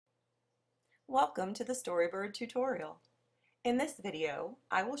Welcome to the Storybird tutorial. In this video,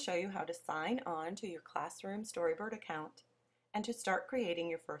 I will show you how to sign on to your classroom Storybird account and to start creating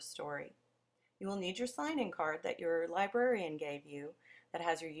your first story. You will need your sign-in card that your librarian gave you that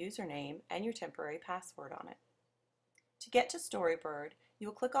has your username and your temporary password on it. To get to Storybird, you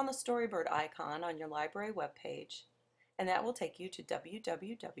will click on the Storybird icon on your library webpage, and that will take you to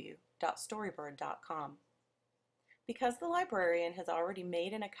www.storybird.com. Because the librarian has already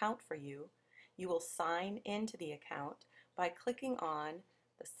made an account for you, you will sign into the account by clicking on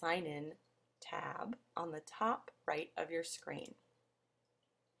the Sign In tab on the top right of your screen.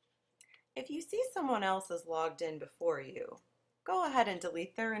 If you see someone else is logged in before you, go ahead and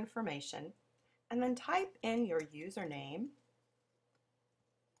delete their information and then type in your username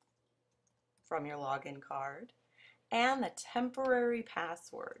from your login card and the temporary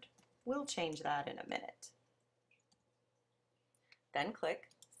password. We'll change that in a minute. Then click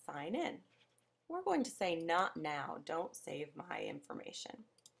Sign In. We're going to say not now, don't save my information.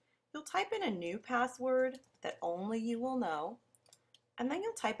 You'll type in a new password that only you will know, and then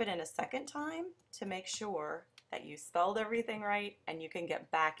you'll type it in a second time to make sure that you spelled everything right and you can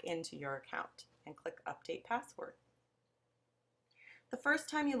get back into your account and click Update Password. The first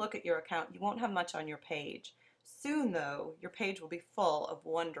time you look at your account, you won't have much on your page. Soon though, your page will be full of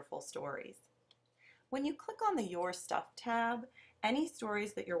wonderful stories. When you click on the Your Stuff tab, any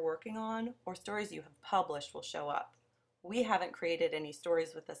stories that you're working on or stories you have published will show up. We haven't created any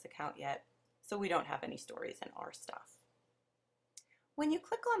stories with this account yet, so we don't have any stories in our stuff. When you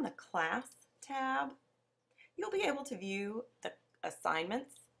click on the Class tab, you'll be able to view the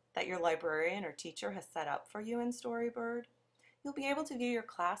assignments that your librarian or teacher has set up for you in Storybird. You'll be able to view your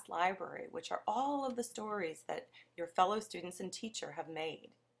class library, which are all of the stories that your fellow students and teacher have made.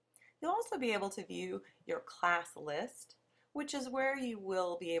 You'll also be able to view your class list, which is where you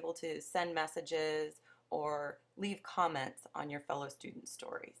will be able to send messages or leave comments on your fellow student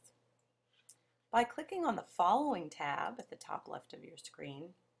stories. By clicking on the Following tab at the top left of your screen,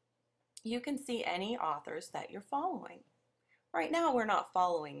 you can see any authors that you're following. Right now we're not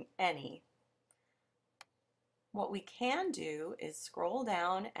following any. What we can do is scroll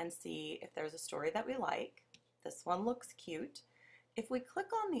down and see if there's a story that we like. This one looks cute. If we click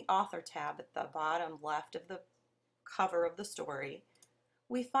on the Author tab at the bottom left of the cover of the story,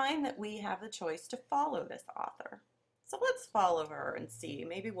 we find that we have the choice to follow this author. So let's follow her and see.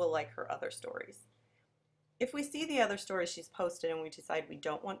 Maybe we'll like her other stories. If we see the other stories she's posted and we decide we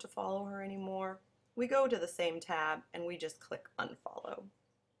don't want to follow her anymore, we go to the same tab and we just click Unfollow.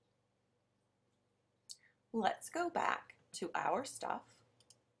 Let's go back to our stuff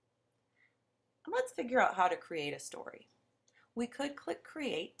and let's figure out how to create a story. We could click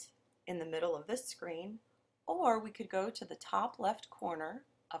Create in the middle of this screen, or we could go to the top left corner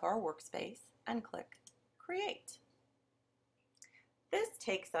of our workspace and click Create. This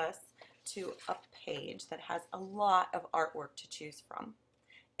takes us to a page that has a lot of artwork to choose from.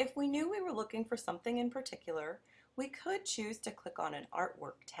 If we knew we were looking for something in particular, we could choose to click on an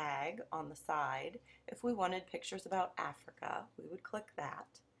artwork tag on the side. If we wanted pictures about Africa, we would click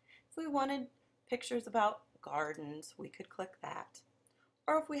that. If we wanted pictures about gardens, we could click that.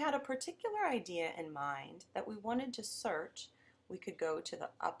 Or if we had a particular idea in mind that we wanted to search, we could go to the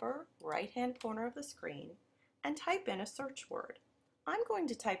upper right-hand corner of the screen and type in a search word. I'm going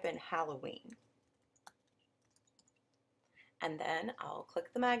to type in Halloween. And then I'll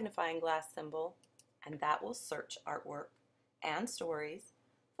click the magnifying glass symbol, and that will search artwork and stories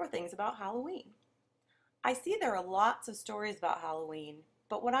for things about Halloween. I see there are lots of stories about Halloween,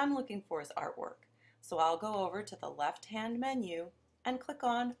 but what I'm looking for is artwork. So I'll go over to the left-hand menu and click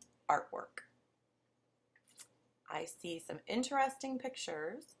on Artwork. I see some interesting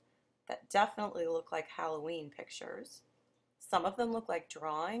pictures that definitely look like Halloween pictures. Some of them look like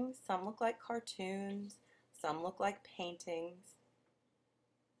drawings, some look like cartoons, some look like paintings.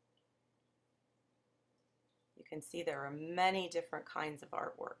 You can see there are many different kinds of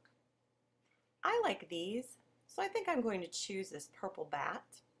artwork. I like these, so I think I'm going to choose this purple bat.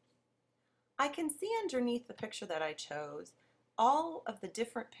 I can see underneath the picture that I chose all of the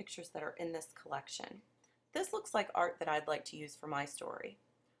different pictures that are in this collection. This looks like art that I'd like to use for my story.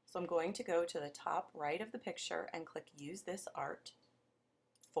 So I'm going to go to the top right of the picture and click Use This Art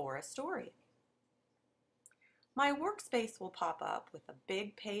for a story. My workspace will pop up with a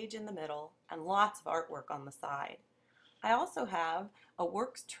big page in the middle and lots of artwork on the side. I also have a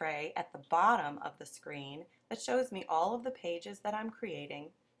works tray at the bottom of the screen that shows me all of the pages that I'm creating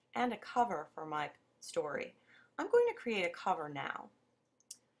and a cover for my story. I'm going to create a cover now.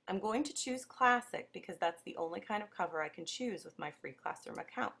 I'm going to choose Classic because that's the only kind of cover I can choose with my free classroom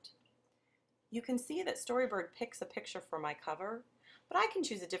account. You can see that Storybird picks a picture for my cover, but I can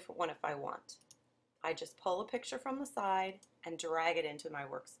choose a different one if I want. I just pull a picture from the side and drag it into my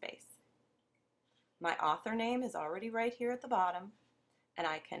workspace. My author name is already right here at the bottom, and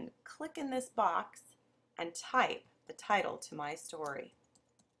I can click in this box and type the title to my story.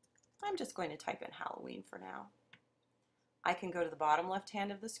 I'm just going to type in Halloween for now. I can go to the bottom left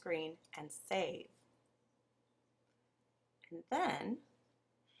hand of the screen and save. And then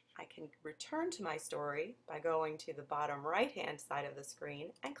I can return to my story by going to the bottom right hand side of the screen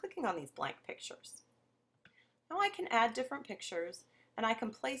and clicking on these blank pictures. Now I can add different pictures and I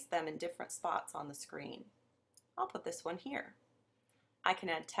can place them in different spots on the screen. I'll put this one here. I can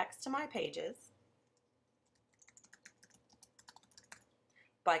add text to my pages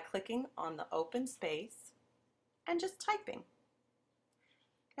by clicking on the open space and just typing.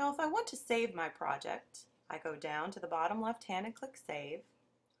 Now if I want to save my project, I go down to the bottom left hand and click Save,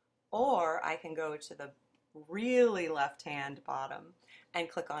 or I can go to the really left hand bottom and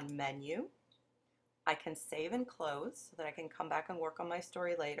click on Menu. I can save and close so that I can come back and work on my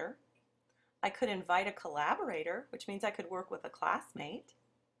story later. I could invite a collaborator, which means I could work with a classmate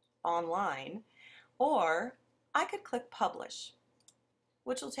online, or I could click Publish,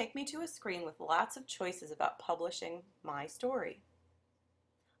 which will take me to a screen with lots of choices about publishing my story.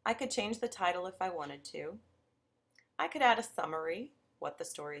 I could change the title if I wanted to. I could add a summary, what the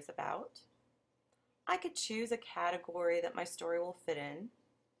story is about. I could choose a category that my story will fit in.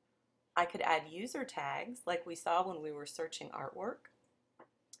 I could add user tags like we saw when we were searching artwork.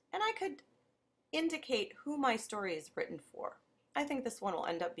 And I could indicate who my story is written for. I think this one will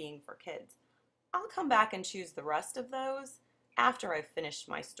end up being for kids. I'll come back and choose the rest of those after I've finished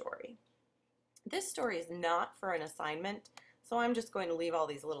my story. This story is not for an assignment, so I'm just going to leave all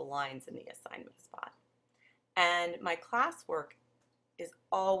these little lines in the assignment spot. And my classwork is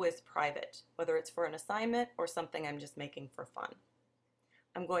always private, whether it's for an assignment or something I'm just making for fun.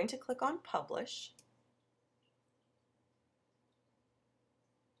 I'm going to click on Publish.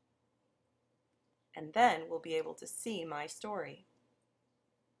 And then we'll be able to see my story.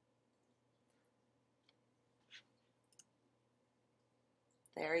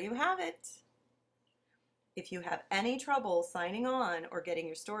 There you have it. If you have any trouble signing on or getting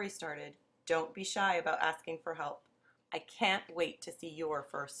your story started, don't be shy about asking for help. I can't wait to see your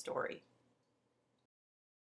first story.